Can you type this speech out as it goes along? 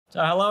So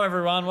hello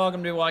everyone,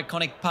 welcome to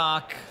Iconic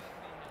Park,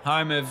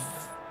 home of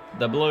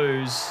the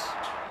Blues.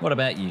 What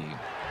about you?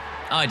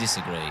 I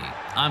disagree.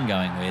 I'm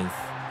going with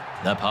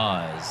the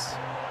Pies.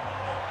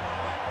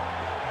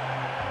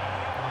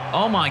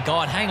 Oh my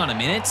God, hang on a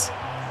minute.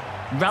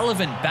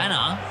 Relevant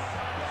banner.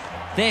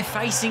 They're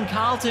facing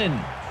Carlton.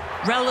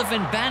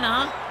 Relevant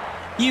banner.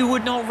 You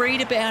would not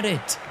read about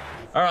it.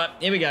 All right,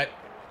 here we go.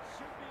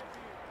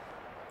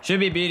 Should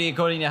be a beauty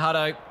according to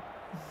Hutto.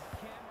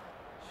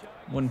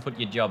 Wouldn't put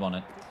your job on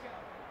it.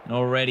 And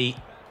already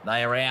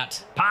they are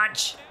out.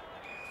 Punch!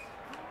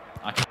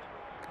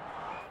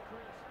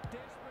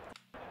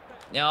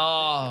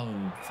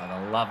 Oh, for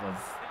the love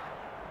of...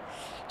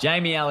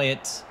 Jamie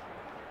Elliott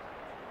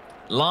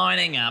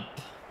lining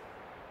up.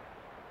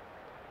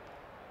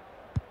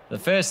 The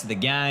first of the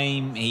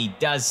game, he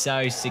does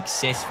so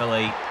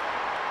successfully.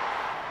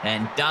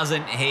 And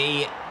doesn't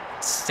he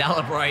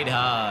celebrate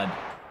hard?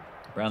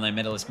 Brownlow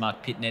medalist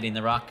Mark Pitnet in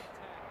the ruck.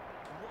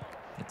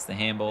 Gets the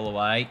handball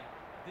away.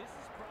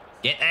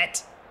 Get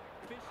that.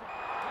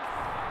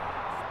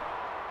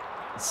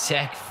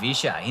 Zach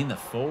Fisher in the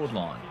forward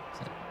line. Is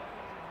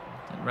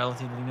that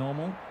relatively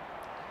normal?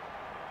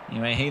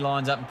 Anyway, he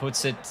lines up and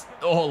puts it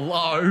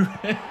low.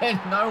 And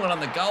no one on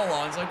the goal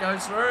line, so it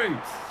goes through.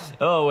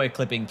 Oh, we're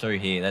clipping through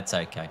here. That's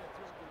okay.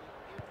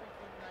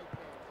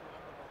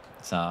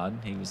 Sard,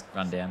 he was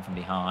run down from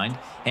behind.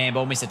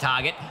 Handball, missed a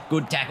target.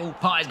 Good tackle.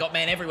 Pies got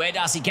man everywhere.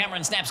 Darcy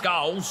Cameron snaps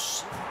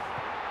goals.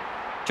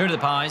 True to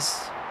the Pies.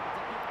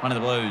 One of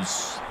the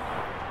Blues.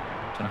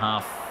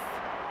 2.5.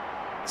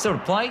 Still to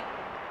play.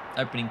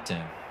 Opening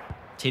term.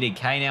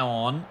 TDK now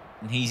on.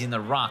 And he's in the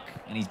ruck.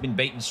 And he's been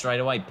beaten straight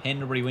away.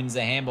 Pendlebury wins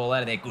the handball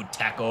out of there. Good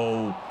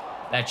tackle.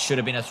 That should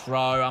have been a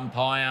throw.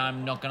 Umpire,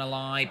 I'm not going to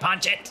lie.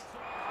 Punch it.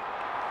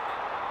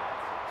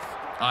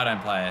 I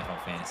don't play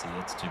AFL fantasy.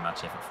 It's too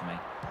much effort for me.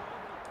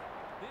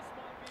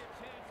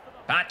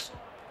 Punch.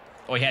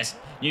 Oh, yes.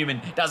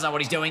 Newman doesn't know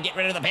what he's doing. Get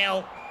rid of the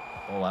bell.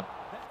 Ball up.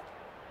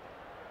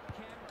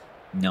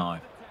 No.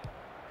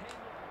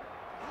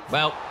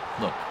 Well,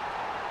 look.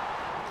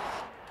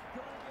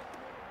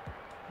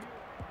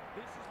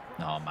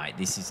 Oh, mate,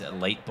 this is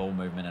elite ball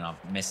movement, and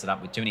I've messed it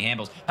up with too many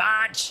handballs.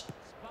 Punch!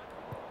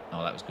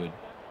 Oh, that was good.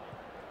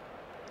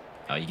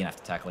 Oh, you're going to have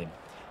to tackle him.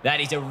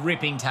 That is a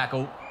ripping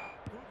tackle.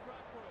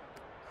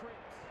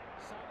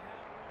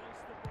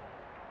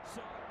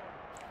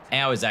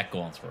 How has that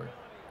gone through?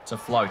 It's a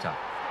floater.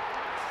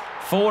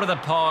 4 to the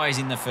Pies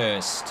in the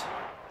first.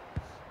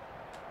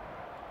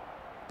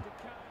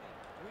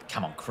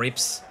 Come on,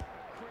 Cripps.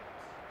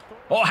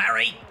 Oh,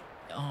 Harry.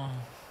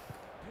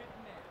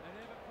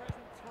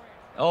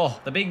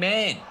 Oh, the big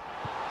man.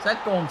 Has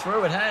that gone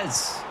through? It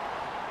has.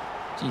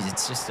 Jeez,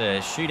 it's just a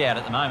shootout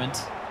at the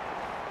moment.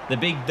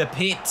 The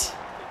pit,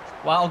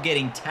 while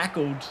getting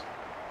tackled.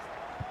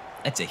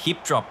 That's a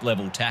hip drop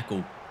level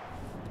tackle.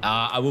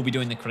 I will be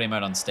doing the career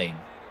mode on Steam.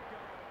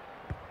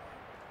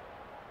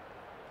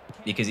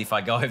 Because if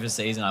I go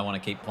overseas and I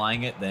want to keep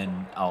playing it,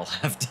 then I'll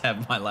have to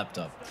have my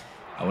laptop.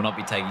 I will not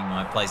be taking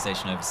my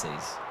PlayStation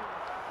overseas.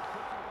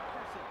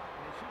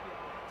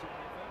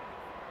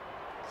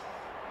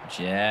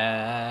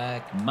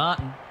 Jack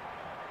Martin.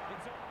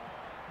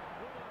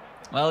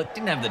 Well, it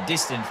didn't have the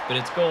distance, but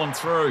it's gone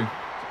through.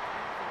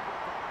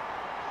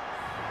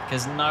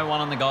 Because no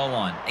one on the goal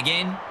line.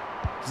 Again,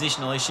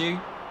 positional issue.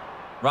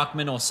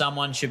 Ruckman or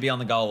someone should be on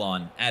the goal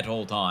line at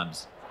all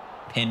times.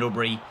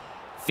 Pendlebury,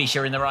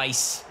 Fisher in the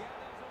race.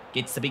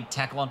 Gets the big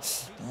tackle on.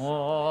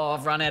 Oh,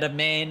 I've run out of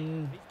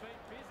men.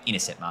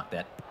 Intercept mark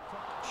that.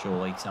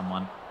 Surely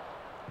someone.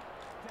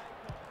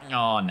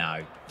 Oh,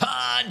 no.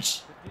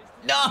 Punch!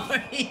 No,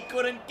 he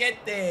couldn't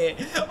get there.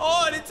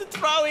 Oh, and it's a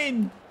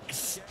throw-in.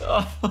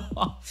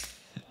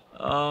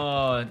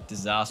 Oh,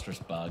 disastrous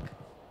bug.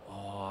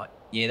 Oh,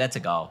 yeah, that's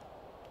a goal.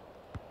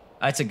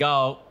 That's a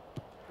goal.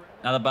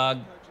 Another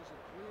bug.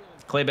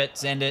 Clip it,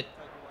 send it.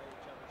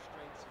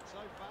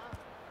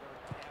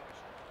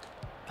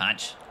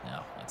 Punch.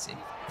 No, that's it.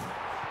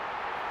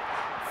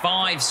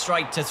 5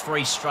 straight to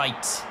 3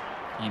 straight.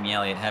 Jamie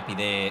Elliott happy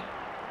there.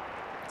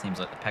 Seems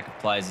like the pack of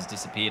players has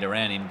disappeared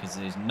around him because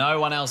there's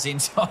no one else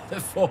inside the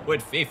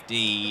forward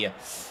 50.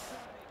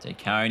 So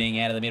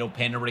Koning out of the middle.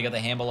 Pendlebury got the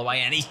handball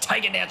away and he's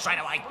taken down straight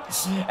away.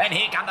 And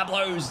here come the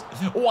Blues.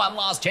 One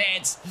last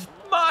chance.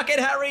 Mark it,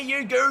 Harry,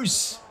 you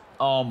goose.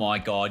 Oh my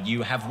God,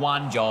 you have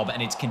one job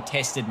and it's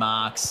contested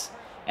marks.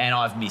 And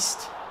I've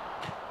missed.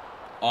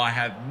 I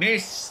have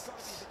missed.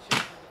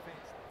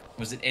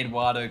 Was it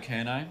Eduardo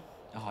Curnow?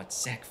 Oh,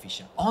 it's Zach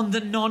Fisher. On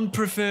the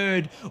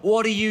non-preferred.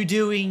 What are you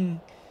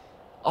doing?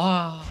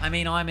 Oh, I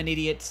mean, I'm an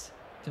idiot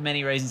for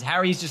many reasons.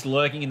 Harry's just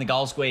lurking in the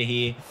goal square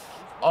here.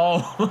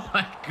 Oh,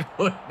 my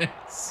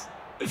goodness.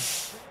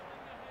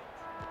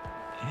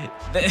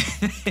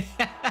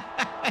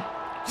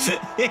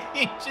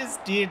 He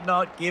just did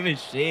not give a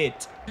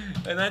shit.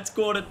 And that's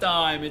quarter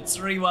time. It's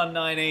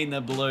 3-1-19,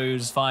 the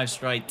Blues. 5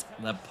 straight,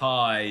 the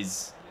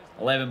Pies.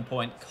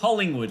 11-point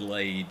Collingwood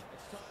lead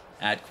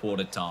at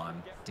quarter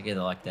time.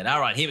 Together like that. All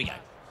right, here we go.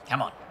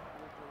 Come on.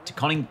 To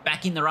Conning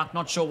back in the ruck.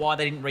 Not sure why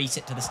they didn't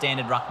reset to the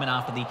standard ruckman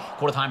after the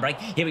quarter-time break.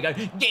 Here we go.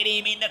 Get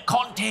him in the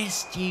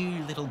contest,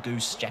 you little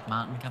goose. Jack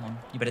Martin, come on.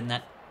 You better than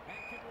that.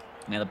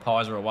 Now the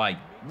Pies are away.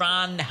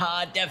 Run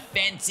hard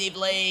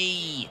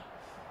defensively.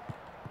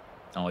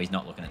 Oh, he's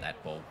not looking at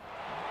that ball.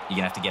 You're going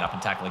to have to get up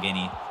and tackle again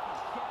here.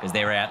 Because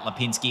they're out.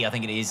 Lipinski, I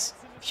think it is.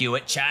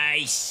 Hewitt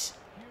chase.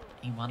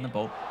 He won the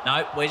ball.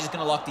 No, we're just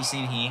going to lock this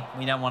in here.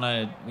 We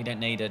don't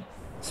need a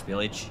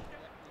spillage.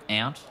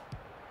 Out.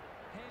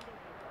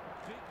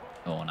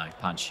 Oh, no.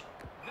 Punch.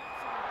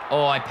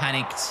 Oh, I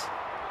panicked.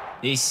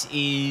 This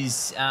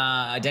is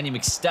Daniel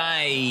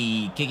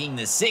McStay kicking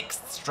the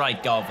 6th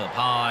straight goal for the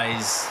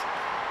Pies.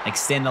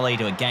 Extend the lead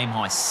to a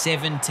game-high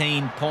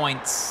 17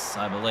 points,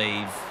 I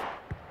believe.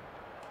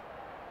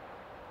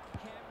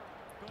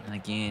 And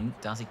again,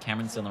 Darcy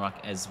Cameron's still in the ruck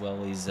as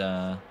well as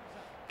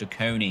De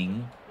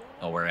Koning.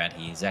 Oh, we're out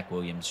here. Zach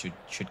Williams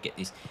should get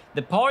this.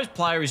 The Pies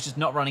player is just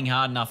not running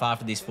hard enough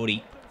after this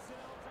footy.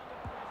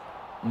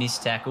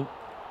 Missed tackle.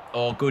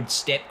 Oh, good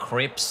step,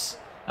 Cripps.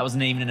 That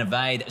wasn't even an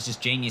evade. That was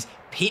just genius.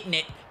 Pitting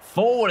it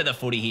forward of the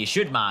footy here.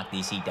 Should mark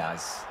this. He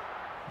does.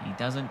 He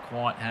doesn't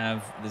quite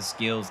have the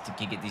skills to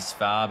kick it this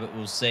far, but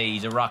we'll see.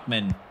 He's a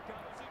ruckman.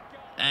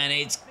 And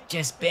it's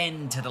just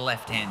bend to the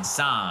left-hand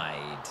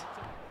side.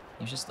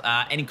 It's just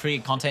any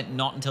cricket content,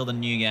 not until the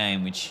new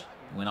game, which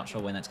we're not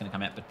sure when that's going to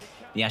come out, but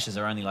the Ashes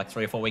are only like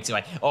 3 or 4 weeks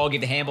away. Oh, give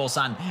the handball,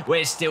 son.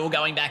 We're still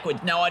going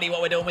backwards. No idea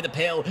what we're doing with the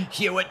pill.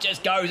 Hewitt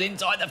just goes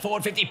inside the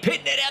forward 50,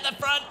 pitting it out the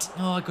front.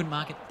 Oh, I couldn't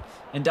mark it.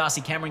 And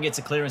Darcy Cameron gets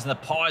a clearance, and the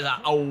Pies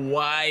are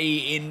away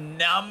in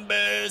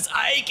numbers.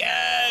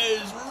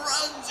 Akers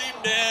runs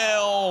him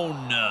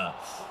down.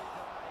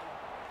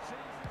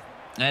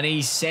 And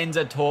he sends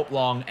a torp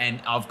long,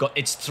 and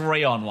it's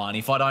 3-on-1.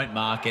 If I don't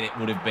mark it, it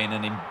would have been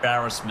an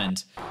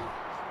embarrassment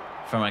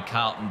from a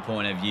Carlton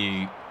point of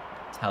view.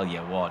 Tell you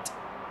what.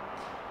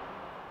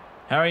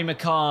 Harry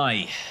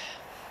Mackay.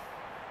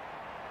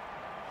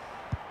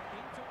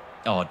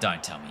 Oh,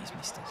 don't tell me he's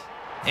missed it.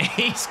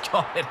 He's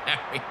got it,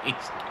 Harry.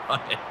 He's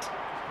got it.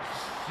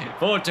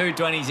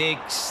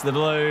 4-2-26. The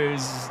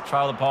Blues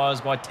trail the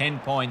Pies by 10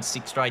 points.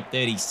 6 straight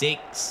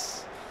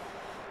 36.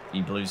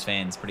 You Blues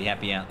fans pretty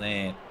happy out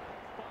there.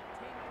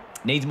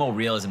 Needs more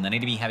realism. They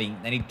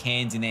need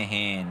cans in their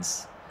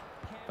hands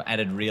for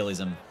added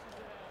realism.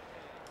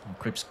 And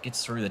Cripps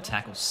gets through the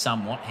tackle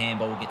somewhat.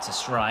 Handball gets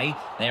astray.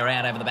 They're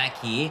out over the back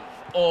here.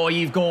 Oh,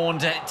 you've gone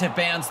to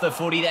bounce the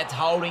footy. That's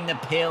holding the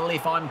pill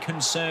if I'm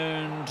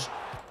concerned.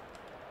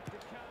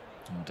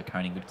 Oh, De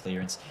Koning, good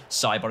clearance.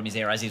 Side bottom is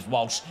there, as is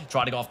Walsh.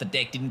 Tried to go off the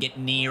deck, didn't get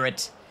near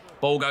it.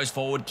 Ball goes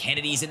forward.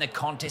 Kennedy's in the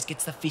contest,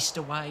 gets the fist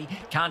away.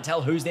 Can't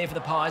tell who's there for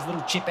the Pies.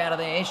 Little chip out of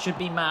there. Should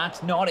be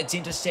marked. Not. It's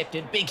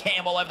intercepted. Big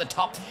handball over the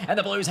top. And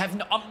the Blues have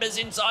numbers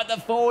inside the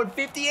forward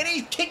 50. And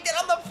he's kicked it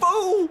on the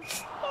full.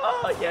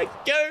 Oh, you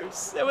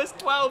goose. There was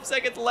 12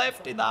 seconds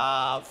left in the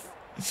half.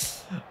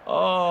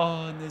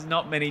 Oh, and there's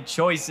not many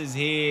choices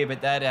here,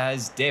 but that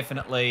has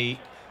definitely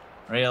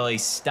really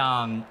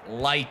stung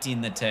late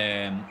in the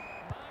term.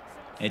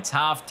 It's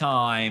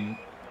half-time,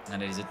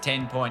 and it is a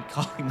 10-point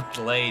Collingwood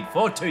lead.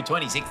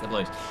 4-2-26, the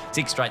Blues.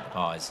 6 straight, the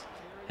Pies.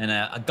 And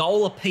a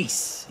goal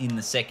apiece in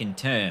the second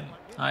term.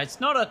 It's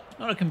not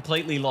a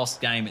completely lost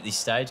game at this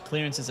stage.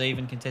 Clearances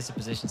even, contested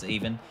possessions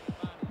even.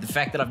 The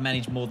fact that I've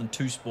managed more than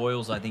 2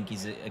 spoils, I think,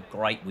 is a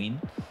great win.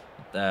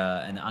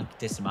 And the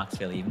uncontested marks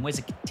fairly even. Where's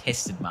the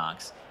contested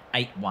marks?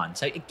 8-1.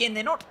 So, again,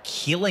 they're not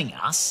killing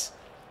us.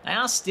 They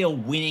are still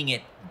winning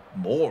it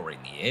more in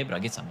the air, but I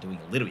guess I'm doing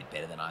a little bit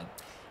better than I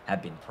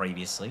have been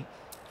previously.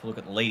 If you look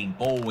at the leading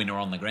ball winner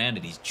on the ground,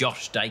 it is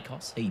Josh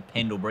Dacos. He,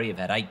 Pendlebury, have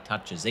had 8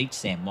 touches each.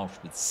 Sam Walsh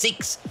with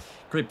 6.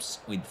 Cripps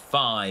with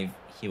 5.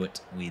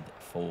 Hewitt with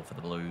 4 for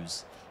the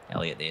Blues.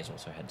 Elliott there's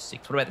also had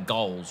 6. What about the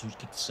goals? Who's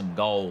kicked some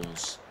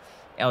goals?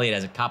 Elliott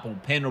has a couple.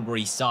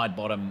 Pendlebury, side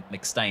bottom.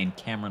 McStay and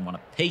Cameron one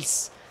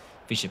apiece.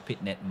 Fisher,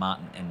 Pitnet,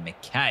 Martin and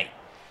McKay.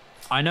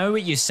 I know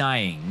what you're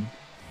saying,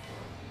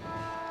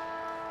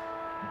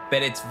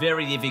 but it's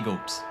very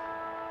difficult.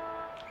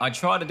 I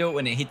try to do it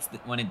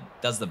when it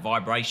does the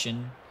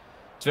vibration.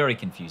 It's very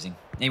confusing.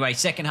 Anyway,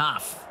 second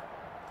half.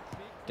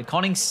 De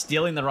Koning's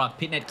still in the ruck.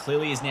 Pitnet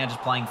clearly is now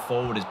just playing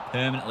forward as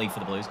permanently for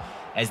the Blues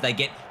as they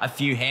get a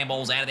few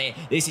handballs out of there.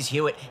 This is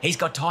Hewitt. He's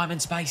got time and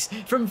space.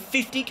 From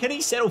 50, can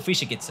he settle?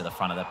 Fisher gets to the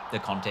front of the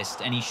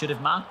contest, and he should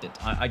have marked it.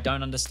 I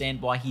don't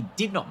understand why he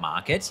did not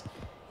mark it,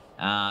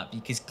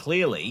 because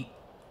clearly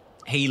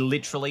he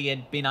literally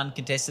had been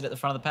uncontested at the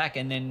front of the pack,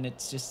 and then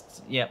it's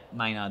just,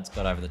 Maynard's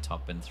got over the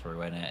top and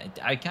through. And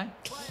okay.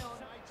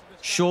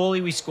 Surely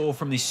we score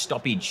from this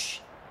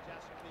stoppage.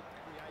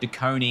 De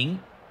Koning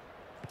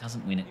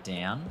doesn't win it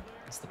down.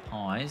 It's the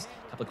Pies.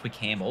 A couple of quick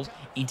handballs.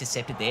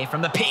 Intercepted there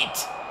from the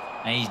pit.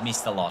 And he's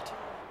missed a lot.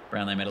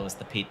 Brownlow medalist,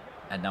 the pit.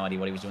 Had no idea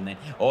what he was doing there.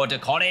 Oh, De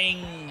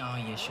Koning. Oh,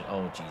 yes.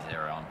 Oh, geez,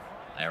 they're on.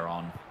 They're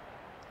on.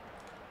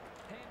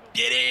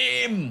 Get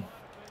him.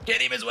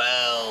 Get him as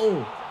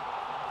well.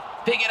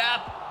 Pick it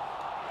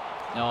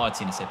up. Oh,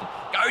 it's intercepted.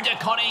 Go, De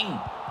Koning.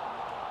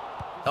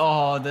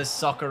 Oh, the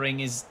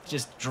soccering is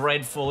just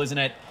dreadful, isn't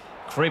it?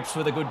 Cripps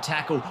with a good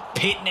tackle.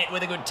 Pitnet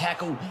with a good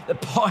tackle. The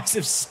Pies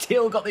have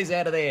still got this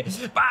out of there.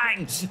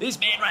 Bang! This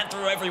man ran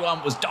through everyone.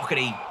 It was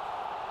Doherty.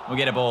 We'll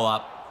get a ball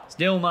up.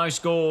 Still no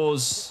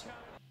scores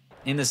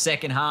in the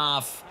second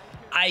half.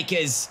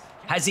 Akers,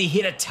 has he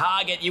hit a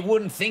target? You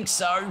wouldn't think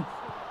so.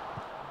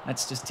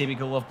 That's just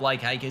typical of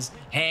Blake Akers.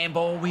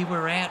 Handball, we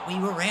were out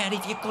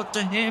if you got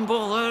the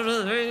handball out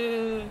of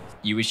there.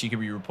 You wish you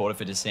could be reported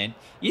for dissent.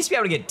 You used to be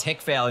able to get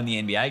tech foul in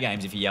the NBA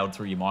games if you yelled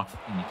through your mic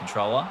in your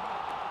controller.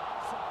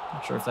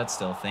 Not sure if that's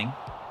still a thing.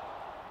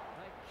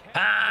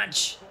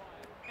 Punch!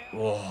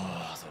 Oh,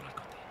 I thought I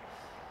got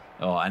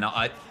there. Oh, and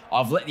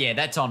I've let, yeah,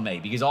 that's on me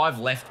because I've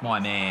left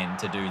my man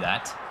to do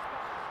that.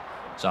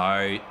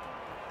 So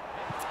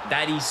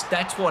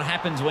that's what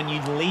happens when you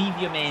leave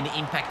your man to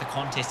impact the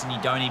contest and you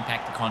don't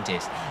impact the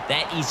contest.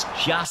 That is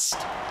just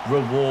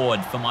reward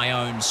for my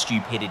own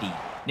stupidity.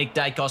 Nick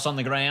Dacos on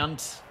the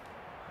ground.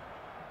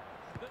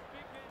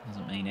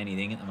 Doesn't mean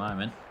anything at the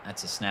moment.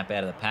 That's a snap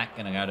out of the pack.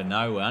 Going to go to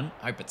no one.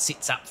 Hope it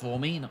sits up for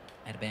me. Not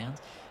out of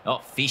bounds. Oh,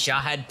 Fisher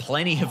had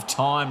plenty of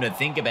time to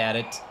think about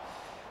it.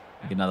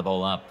 Get another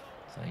ball up.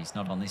 So he's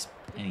not on this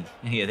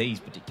any of these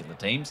particular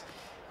teams.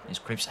 There's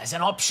Cripps as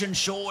an option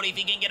short. If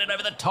he can get it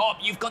over the top,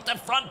 you've got the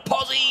front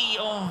posse.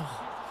 Oh.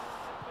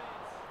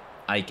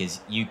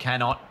 Akers, you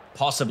cannot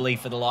possibly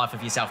for the life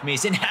of yourself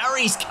miss. And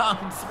Harry's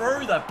come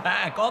through the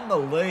pack on the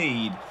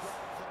lead.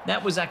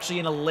 That was actually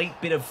an elite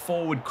bit of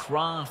forward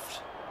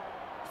craft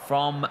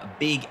from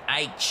Big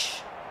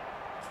H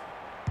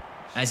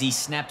as he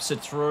snaps it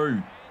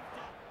through.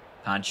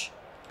 Punch.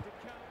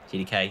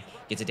 TDK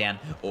gets it down.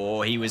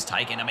 Oh, he was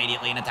taken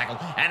immediately in a tackle.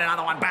 And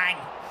another one, bang.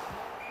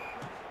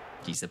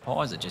 Geez, the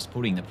Pies are just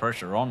putting the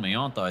pressure on me,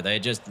 aren't they? They're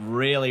just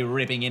really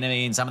ripping into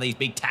me in some of these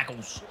big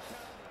tackles.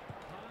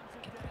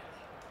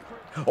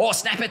 Oh,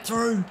 snap it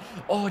through.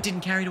 Oh, it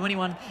didn't carry to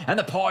anyone. And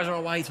the Pies are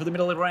away through the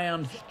middle of the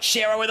ground.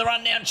 Shearer with a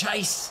rundown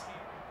chase.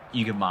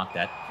 You can mark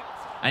that.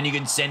 And you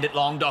can send it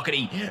long,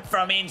 Doherty,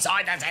 from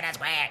inside the centre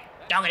square.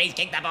 Doherty's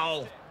kicked the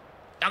ball.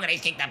 Doherty's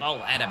kicked the ball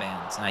out of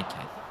bounds.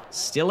 Okay.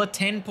 Still a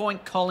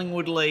 10-point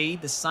Collingwood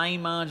lead. The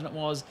same margin it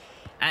was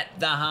at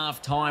the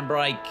half-time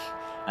break.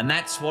 And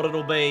that's what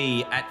it'll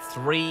be at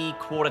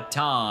three-quarter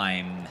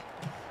time.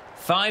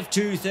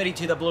 5-2,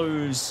 32 the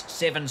Blues.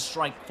 7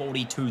 straight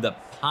 42 the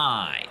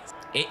Pies.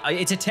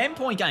 It's a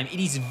 10-point game. It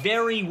is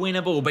very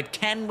winnable, but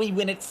can we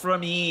win it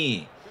from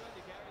here?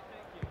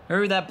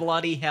 Who the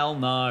bloody hell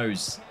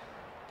knows?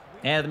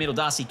 Out of the middle,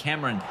 Darcy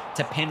Cameron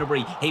to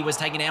Pendlebury. He was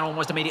taken down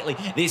almost immediately.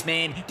 This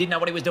man didn't know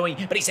what he was doing,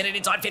 but he sent it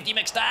inside 50.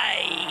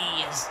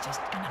 McStay is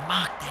just going to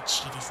mark that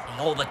shit, isn't he,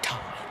 all the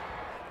time?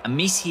 A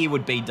miss here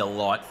would be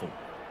delightful.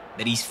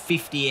 That he's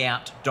 50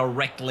 out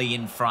directly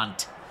in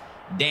front.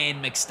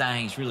 Dan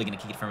McStay is really going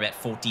to kick it from about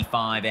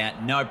 45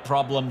 out. No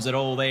problems at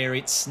all there.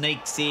 It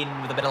sneaks in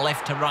with a bit of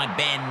left to right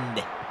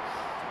bend.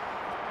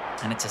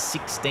 And it's a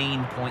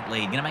 16-point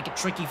lead. Going to make it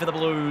tricky for the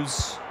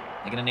Blues.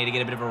 They're going to need to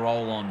get a bit of a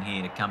roll on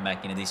here to come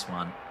back into this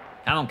one.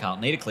 Come on,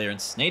 Carlton. Need a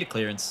clearance. Need a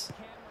clearance.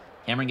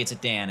 Cameron gets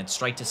it down. It's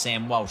straight to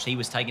Sam Walsh. He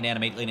was taken down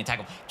immediately in a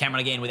tackle.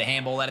 Cameron again with a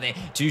handball out of there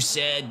to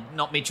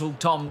not Mitchell,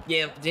 Tom.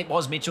 Yeah, it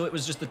was Mitchell. It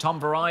was just the Tom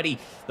variety.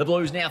 The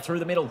Blues now through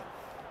the middle.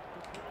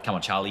 Come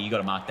on, Charlie. You got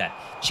to mark that.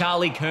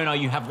 Charlie Curnow,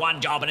 you have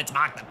one job, and it's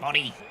mark the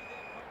body.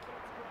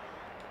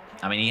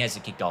 I mean, he has to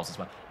kick goals as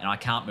well. And I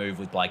can't move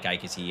with Blake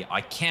Akers here.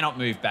 I cannot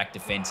move back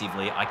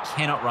defensively. I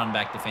cannot run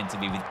back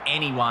defensively with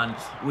anyone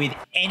with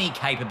any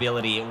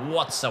capability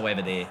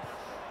whatsoever there.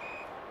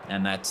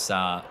 And that's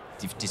a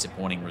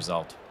disappointing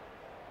result.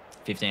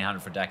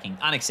 1,500 for Dacking.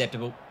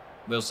 Unacceptable.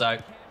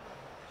 Wilso.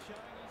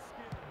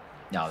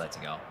 No, that's a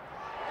goal.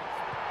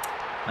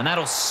 And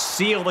that'll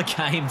seal the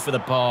game for the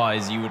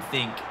Pies, you would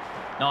think.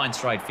 9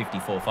 straight,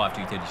 54,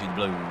 5-2, 32 the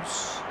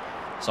Blues.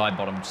 Side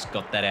bottom just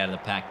got that out of the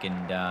pack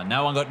and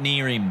no one got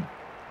near him.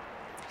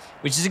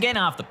 Which is, again,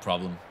 half the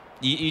problem.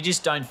 You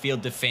just don't feel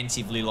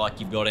defensively like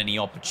you've got any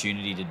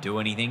opportunity to do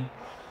anything.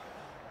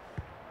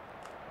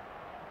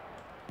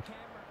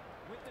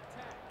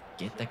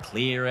 Get the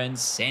clearance,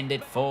 send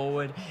it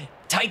forward.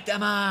 Take the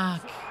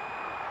mark.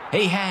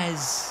 He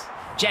has.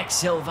 Jack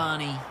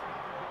Silvani.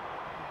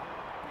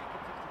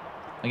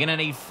 We're going to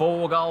need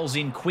 4 goals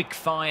in quick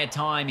fire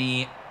time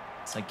here.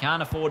 So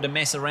can't afford to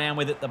mess around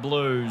with it, the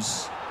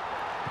Blues.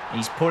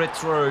 He's put it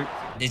through.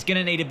 There's going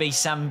to need to be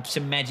some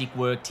magic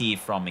worked here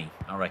from me,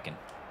 I reckon.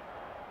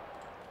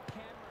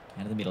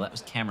 Out of the middle, that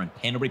was Cameron.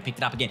 Pendlebury picked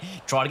it up again.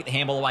 Tried to get the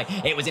handball away.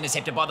 It was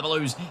intercepted by the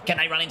Blues. Can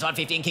they run inside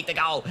 50 and kick the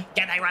goal?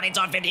 Can they run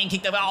inside 50 and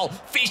kick the goal?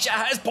 Fisher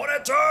has put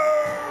it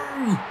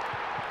through!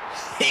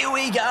 Here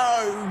we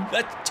go!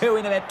 That's 2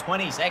 in about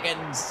 20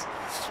 seconds.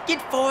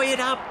 Get fired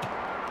up.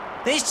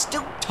 There's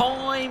still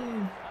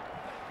time.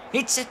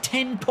 It's a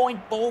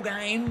 10-point ball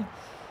game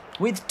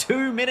with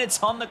 2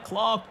 minutes on the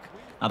clock.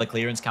 Another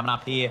clearance coming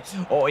up here.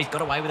 Oh, he's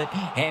got away with it.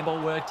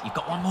 Handball worked. You've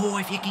got one more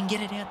if you can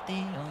get it out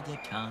there. Oh, you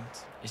can't.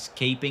 Just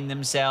keeping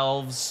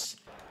themselves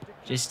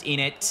just in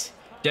it.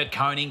 De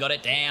Koning got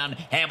it down.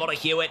 Handball to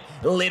Hewitt.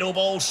 Little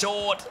ball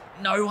short.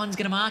 No one's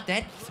going to mark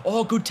that.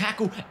 Oh, good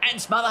tackle. And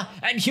smother.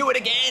 And Hewitt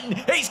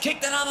again. He's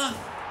kicked another.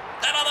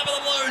 Another for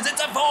the Blues.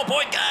 It's a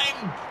 4-point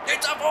game.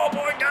 It's a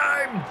 4-point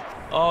game.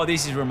 Oh,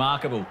 this is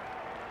remarkable.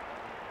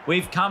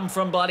 We've come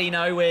from bloody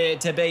nowhere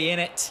to be in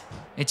it.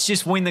 It's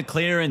just win the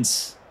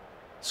clearance.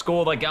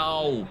 Score the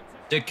goal.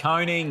 De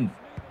Koning.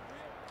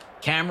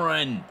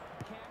 Cameron.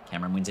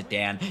 Cameron wins it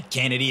down.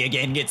 Kennedy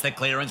again gets the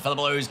clearance for the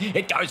Blues.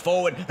 It goes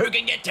forward. Who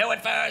can get to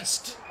it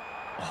first?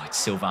 Oh,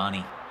 it's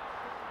Silvani.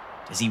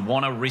 Does he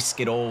want to risk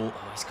it all?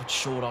 Oh, he's got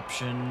short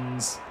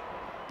options.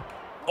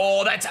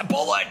 Oh, that's a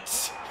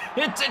bullet.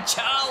 It's a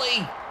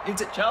Charlie.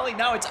 It's a Charlie.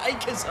 No, it's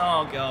Akers.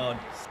 Oh, God.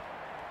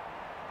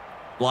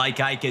 Blake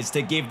Akers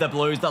to give the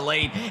Blues the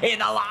lead in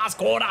the last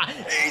quarter.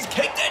 He's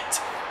kicked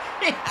it.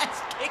 He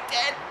has kicked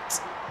it.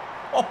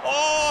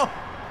 Oh,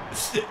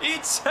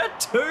 it's a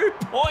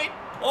 2-point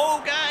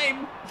ball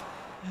game.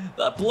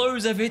 The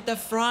Blues have hit the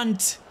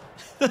front.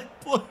 The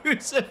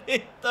Blues have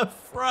hit the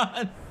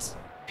front.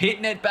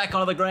 Pitnet back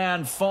onto the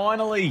ground,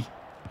 finally.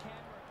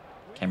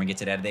 Cameron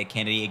gets it out of there.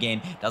 Kennedy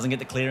again. Doesn't get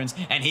the clearance.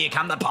 And here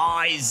come the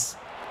Pies.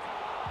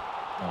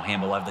 Oh,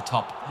 handball over the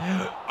top.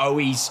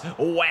 Owies.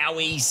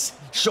 Wowies.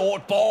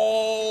 Short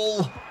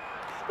ball.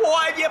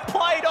 Why have you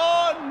played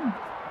on?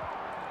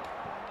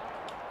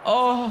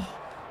 Oh.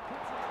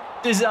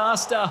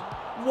 Disaster.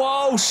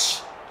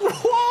 Walsh.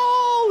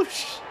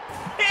 Walsh.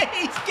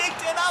 He's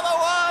kicked another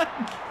one.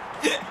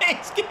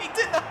 He's kicked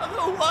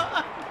another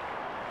one.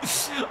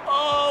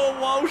 Oh,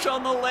 Walsh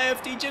on the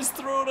left. He just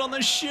threw it on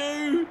the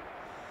shoe.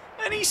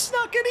 And he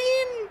snuck it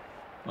in.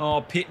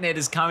 Oh, Pitnet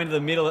is coming to the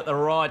middle at the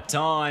right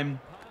time.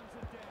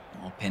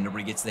 Oh,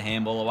 Pendlebury gets the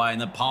handball away and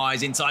the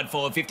Pies inside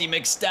forward 50.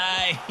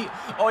 McStay.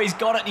 Oh, he's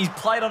got it and he's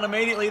played on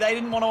immediately. They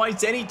didn't want to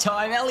waste any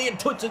time. Elliott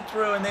puts it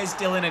through and they're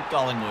still in at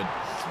Collingwood.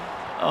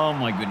 Oh,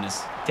 my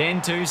goodness.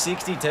 10-2,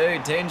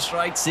 62. 10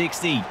 straight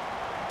 60.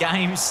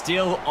 Game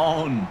still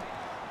on.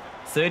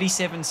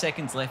 37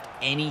 seconds left.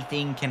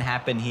 Anything can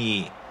happen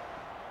here.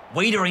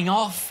 Weedering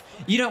off.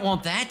 You don't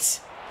want that.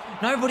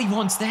 Nobody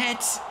wants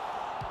that.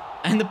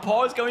 And the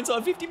Pies go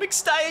inside 50.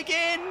 McStay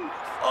again.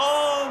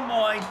 Oh,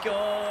 my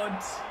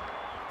God.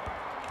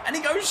 And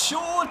he goes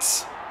short.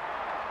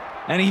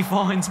 And he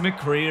finds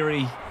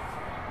McCreary.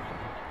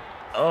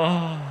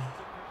 Oh.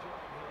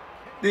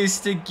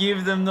 This to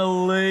give them the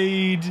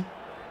lead.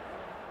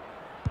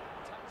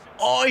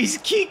 Oh, he's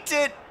kicked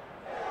it.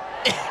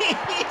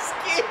 He's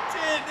kicked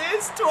it.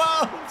 There's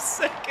 12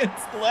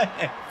 seconds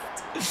left.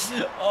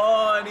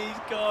 Oh, and he's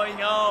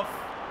going off.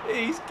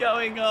 He's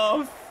going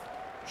off.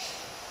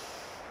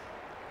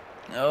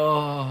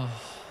 Oh.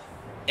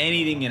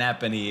 Anything can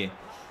happen here.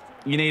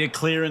 You need a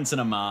clearance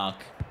and a mark.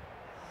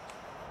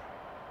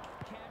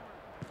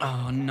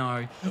 Oh,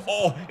 no.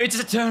 Oh, it's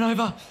a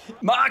turnover.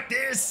 Mark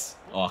this.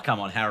 Oh, come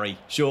on, Harry.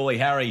 Surely,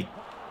 Harry.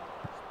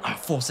 Oh,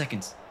 4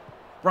 seconds.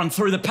 Run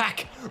through the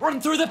pack.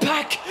 Run through the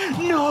pack.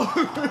 No.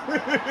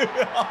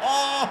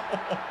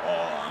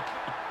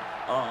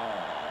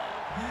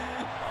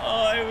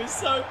 Oh, it was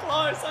so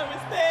close. I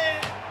was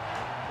there.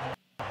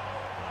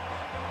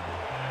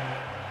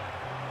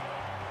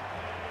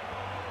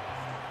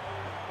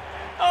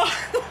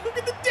 Oh, look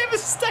at the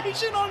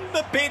devastation on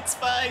the Pitt's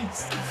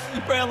face.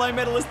 Brownlow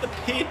medalist, the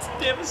Pitt,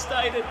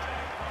 devastated.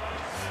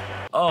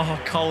 Oh,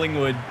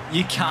 Collingwood,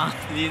 you can't.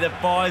 The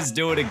Pies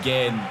do it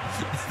again.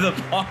 The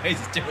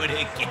Pies do it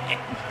again.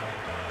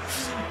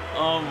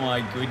 Oh,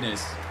 my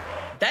goodness.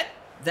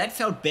 That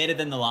felt better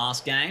than the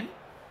last game.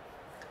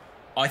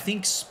 I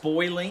think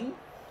spoiling,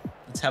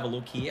 let's have a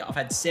look here. I've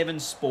had 7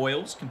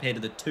 spoils compared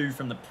to the 2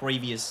 from the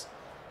previous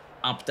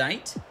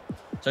update.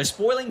 So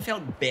spoiling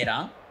felt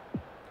better.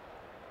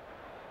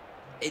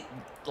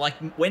 Like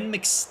when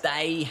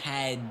McStay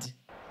had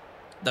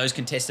those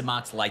contested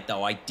marks late,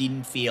 though, I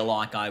didn't feel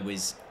like I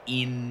was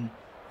in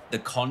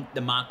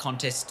the mark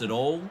contest at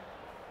all.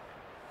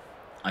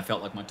 I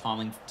felt like my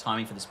timing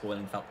for the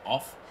spoiling felt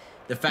off.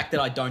 The fact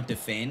that I don't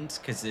defend,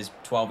 because there's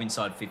 12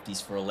 inside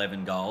 50s for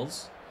 11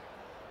 goals,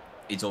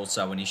 is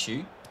also an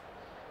issue.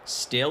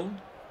 Still,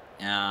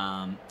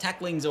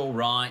 tackling's all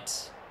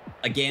right.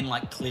 Again,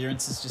 like,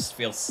 clearances just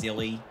feel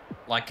silly.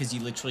 Like, because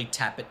you literally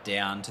tap it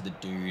down to the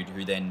dude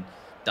who then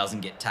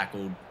doesn't get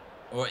tackled.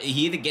 Or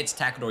he either gets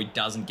tackled or he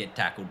doesn't get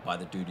tackled by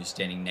the dude who's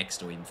standing next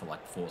to him for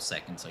like 4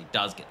 seconds. So he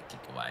does get the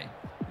kick away.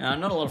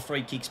 Not a lot of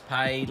free kicks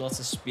paid. Lots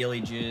of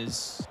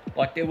spillages.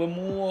 Like, there were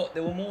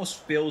more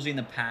spills in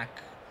the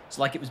pack.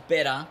 So, like, it was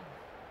better.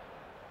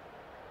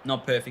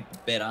 Not perfect,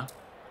 but better.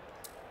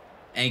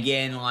 And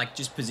again, like,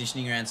 just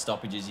positioning around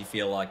stoppages, you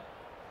feel like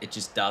it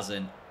just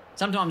doesn't...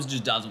 Sometimes it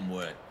just doesn't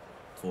work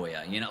for you.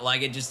 You know,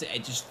 like, it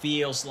just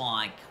feels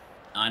like...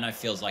 I know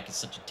feels like it's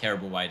such a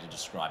terrible way to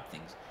describe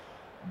things.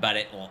 But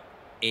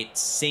it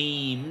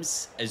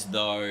seems as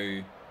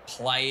though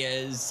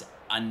players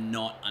are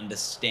not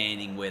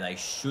understanding where they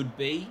should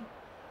be.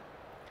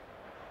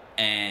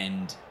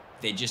 And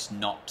they're just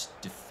not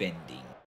defending.